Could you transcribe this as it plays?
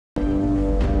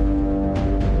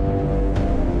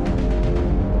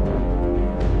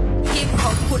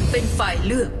ฝ่าย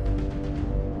เลือก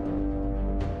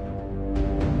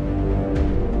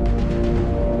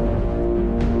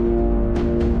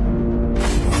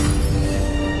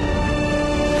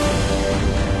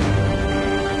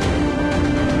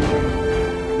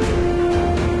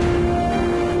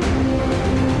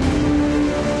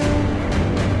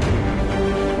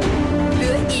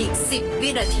10 วิ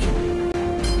นาที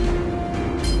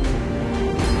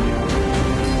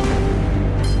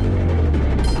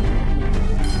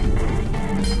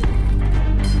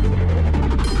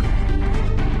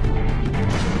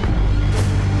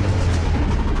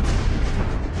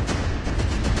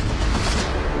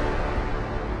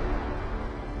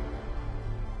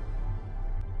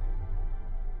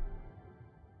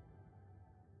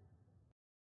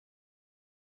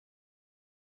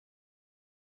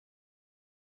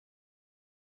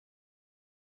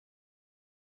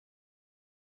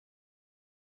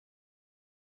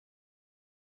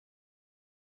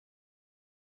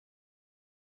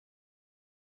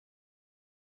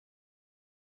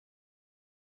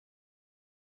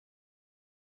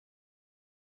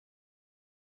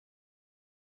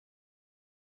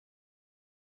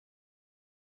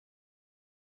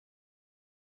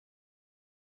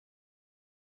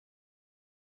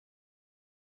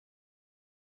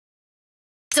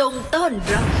จงต้อน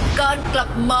รับการกลับ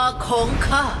มาของ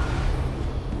ข้า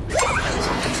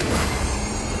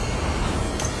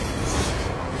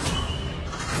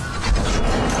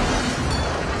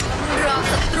รา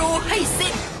ศัตรูให้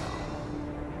สิ้น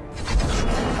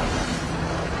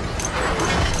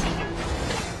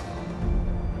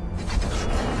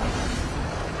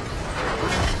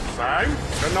แสง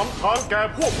จะนำทางแก่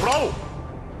พวกเรา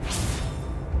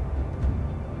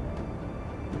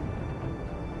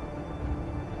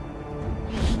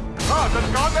จัด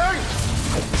การเอง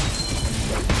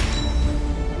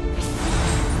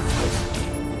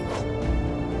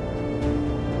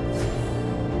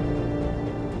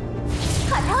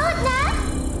ขอโทษนะ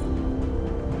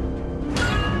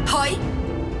ถอย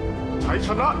ชัยช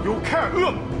นะอยู่แค่เอื้อ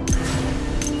ม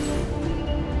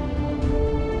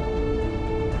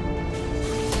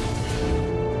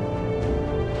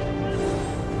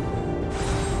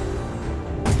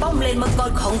ป้อมเลนมังก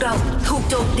รของเราถูก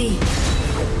โจมตี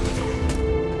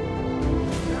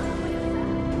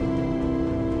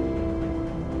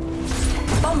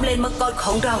ป้อมเลนมังกรข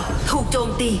องเราถูกโจม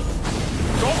ตี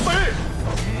โจมตี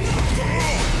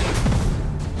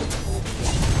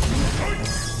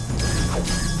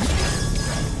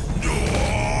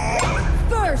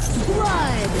First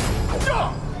blood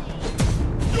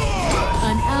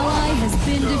An ally has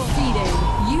been defeated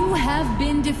You have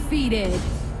been defeated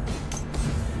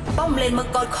ป้อมเลนมัง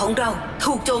กรของเรา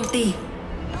ถูกโจมตี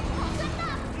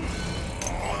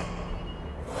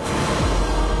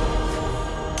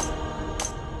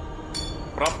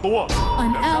ปรับตัว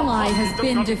An ally has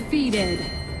been defeated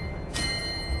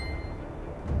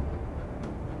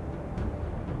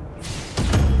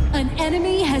An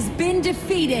enemy has been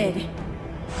defeated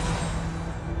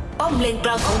ป้อมเลนก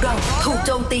ลางของเราถูกโ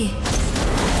จมตี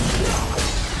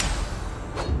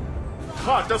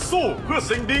ข้าจะสู้เพื่อ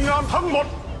สิ่งดีงามทั้งหมด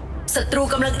ศัตรู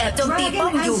กำลังแอบโจมตีป้อ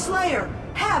มอยู่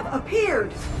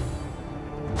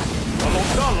มาลง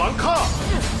ด้านหลังข้า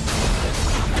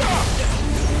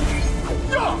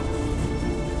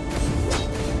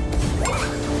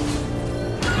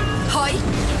ถอย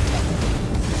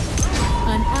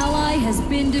An ally has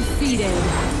been defeated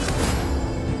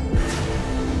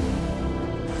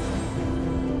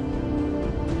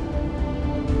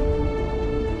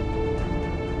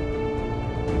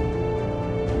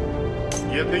เ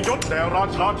กียรติยศแด่รา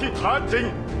ชาที่แท้จริง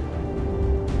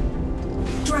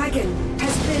Dragon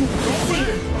has been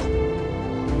defeated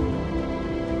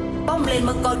ป้อมเลน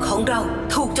มังกรของเรา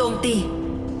ถูกโจมตี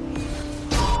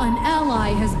An ally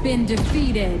has been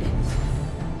defeated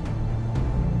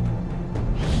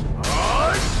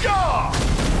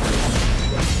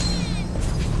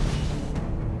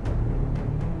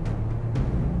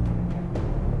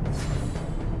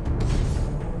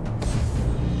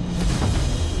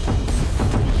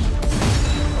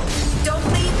โจม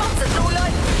ตีป้อมศัตรูเล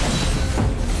ย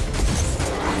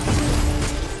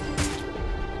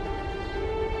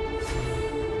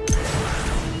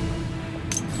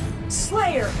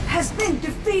Slayer has been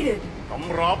defeated ก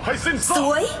ำราบให้สิ้นซากส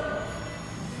วย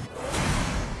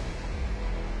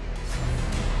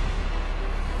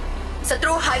ศัต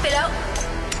รูหายไปแล้ว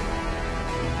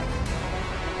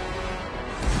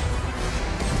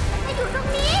มาอยู่ตรง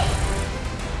นี้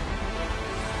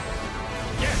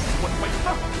แยกหมดไปซ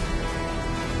ะ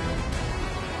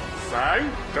แสง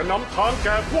จะนำทางแ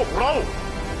ก่พวกเรา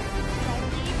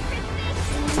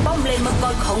ป้อมเลนมังก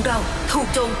รของเราถูก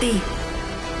โจมตี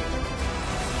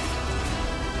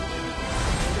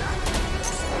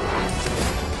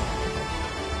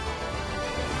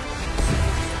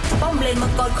ป้อมเลนมั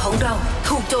งกรของเรา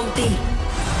ถูกโจมตี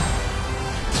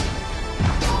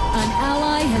An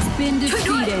ally has been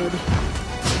defeated.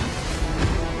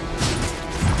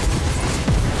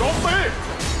 โจมตี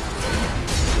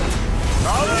ด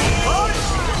าวเลย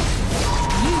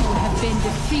You have been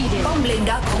defeated. ป้อมเลน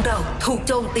ดักของเราถูก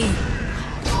โจมตี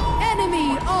Enemy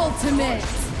ultimate.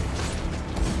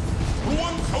 รว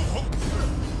งเขาของ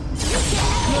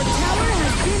Your tower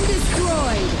has been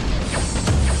destroyed.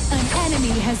 An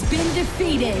enemy has been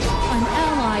defeated. An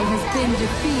ally has been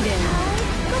defeated.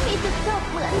 ก็มีจุดจบ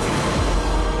เหมือน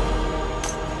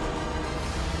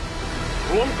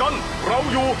รวมกันเรา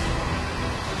อยู่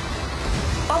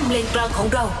ป้อมเลนกลางของ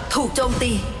เราถูกโจม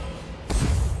ตี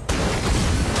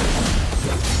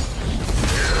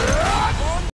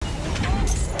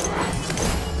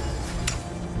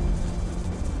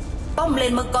ป้อมเล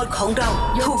นมังกรของเรา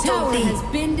ถู Your กโจม tower ตี has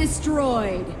been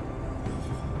destroyed.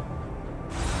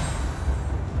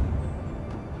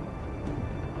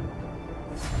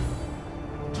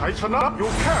 ชัยชนะอยู่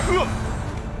แค่เอื้อม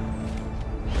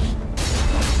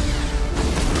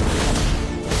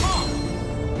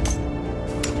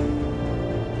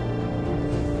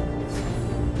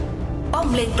ป้อม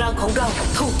เลนกลางของเรา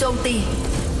ถูกโจมตี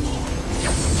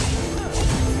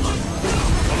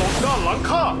ตลบด้านหลัง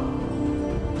ข้า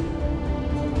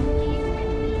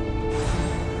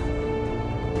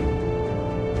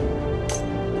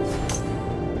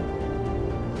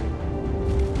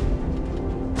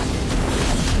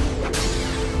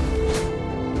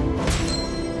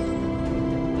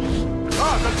ข้า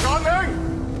จัดการเอง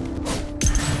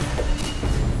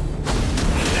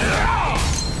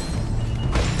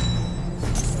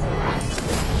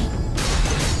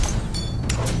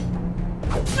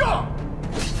ย่า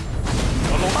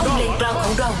ตลบ ป้อม ด้าน เล ห น ลัง กลางข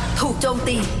องเราถูกโจม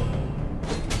ตี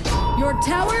Your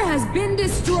tower has been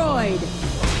destroyed.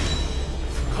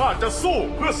 ข้าจะสู้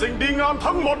เพื่อสิ่งดีงาม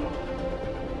ทั้งหมด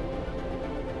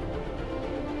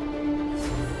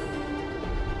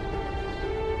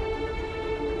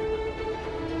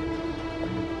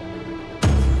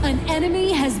An enemy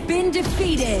has been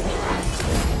defeated.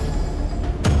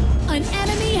 An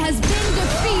enemy has been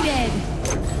defeated. .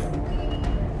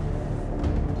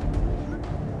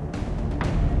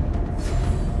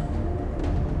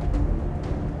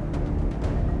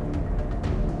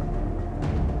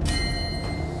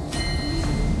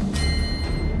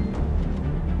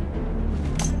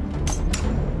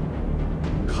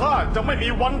ข้าจะไม่มี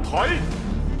วันถอย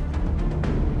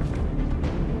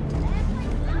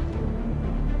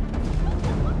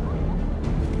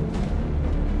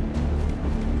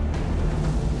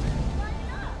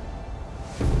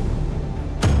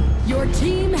Your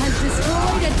team has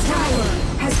destroyed a tower.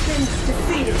 Has been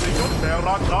defeated. จะยกแต่ร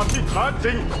าชาที่แท้จ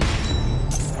ริง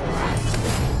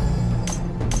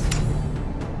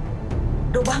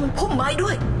ระวังพุ่มไม้ด้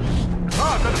วย ข้า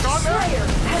จัดการเอง Slayer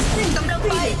has been กำลัง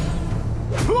ไป defeated.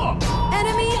 เพื่อ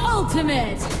Enemy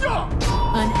ultimate. ย่า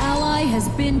An ally has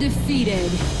been defeated.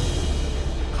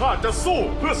 ข้าจะสู้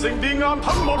เพื่อสิ่งดีงาม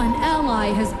ทั้งหมด An ally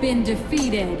has been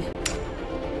defeated.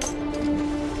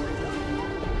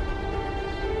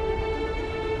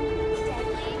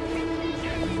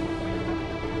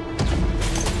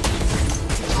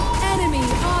 Enemy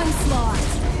onslaught.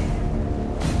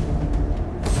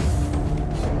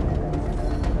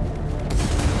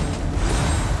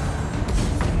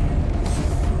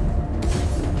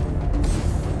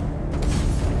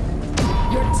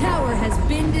 Your tower has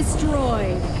been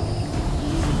destroyed.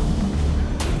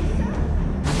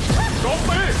 โจม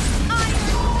ตี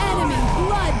Enemy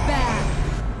bloodbath.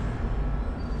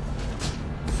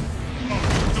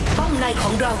 ป้อมในข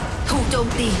องเราถูกโจม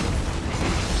ตี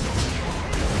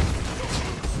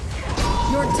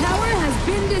Your tower has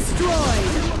been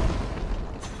destroyed.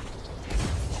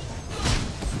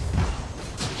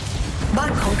 บ้า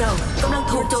นของเรากำลัง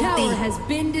ถูก Your โจมตี tower has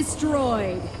been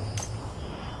destroyed.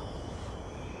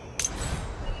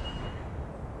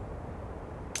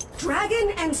 Dragon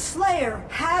and Slayer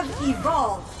have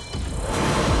evolved.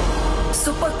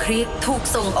 ซุปเปอร์ครีปถูก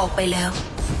ส่งออกไปแล้ว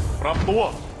ปรับตัว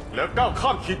แล้วก้าวข้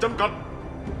ามขีดจำกัด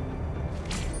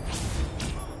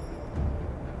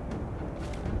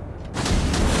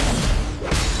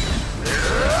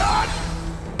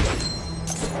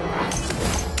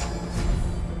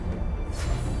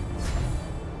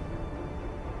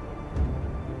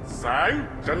แสง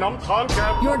จะนำทางแก่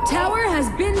Your tower has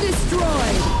been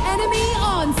destroyed. Enemy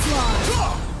onslaught.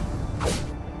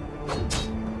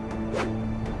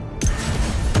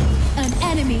 An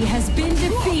enemy enemy has been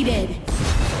defeated.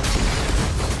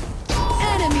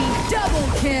 Enemy double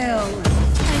kill.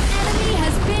 An enemy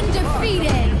has been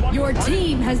defeated. Your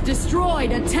team has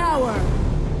destroyed a tower.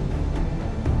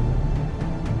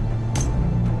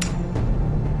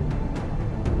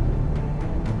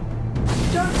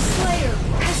 Dark Slayer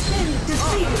has been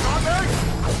defeated.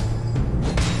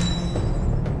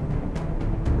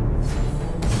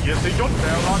 เกียรติยศแ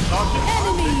ด่ราชาที่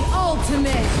Enemy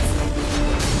ultimate.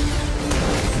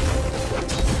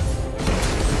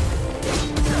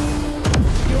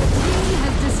 Your team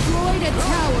has destroyed a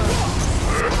tower.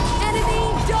 Enemy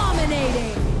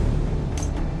dominating.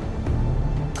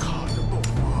 ข้าจะต้อง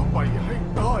ฝ่าไปให้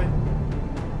ได้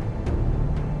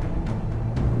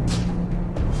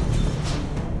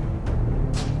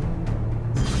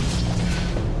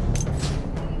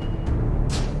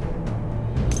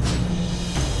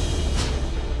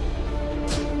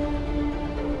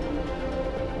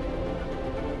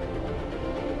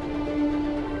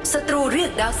ศัตรูเรีย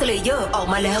กดาวสเลเยอร์ออก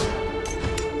มาแล้ว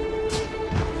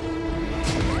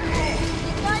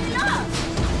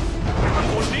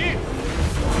คนนี้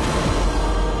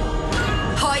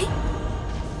ถอย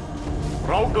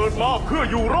เราเกิดมาเพื่อ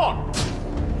อยู่รอด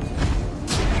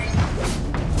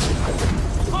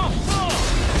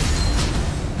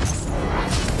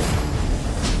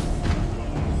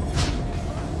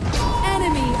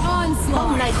Enemy ป้อม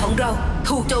ใน onslaught. ของเรา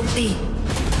ถูกโจมตี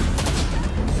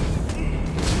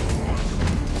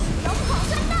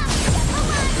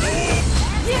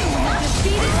You have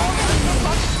defeated.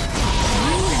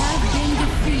 You have been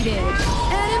defeated.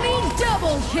 Enemy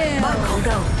double บ้าน kill. ของเ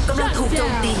รากำลังถูกโจ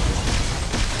มตี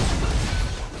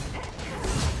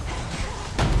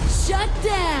Shut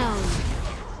down.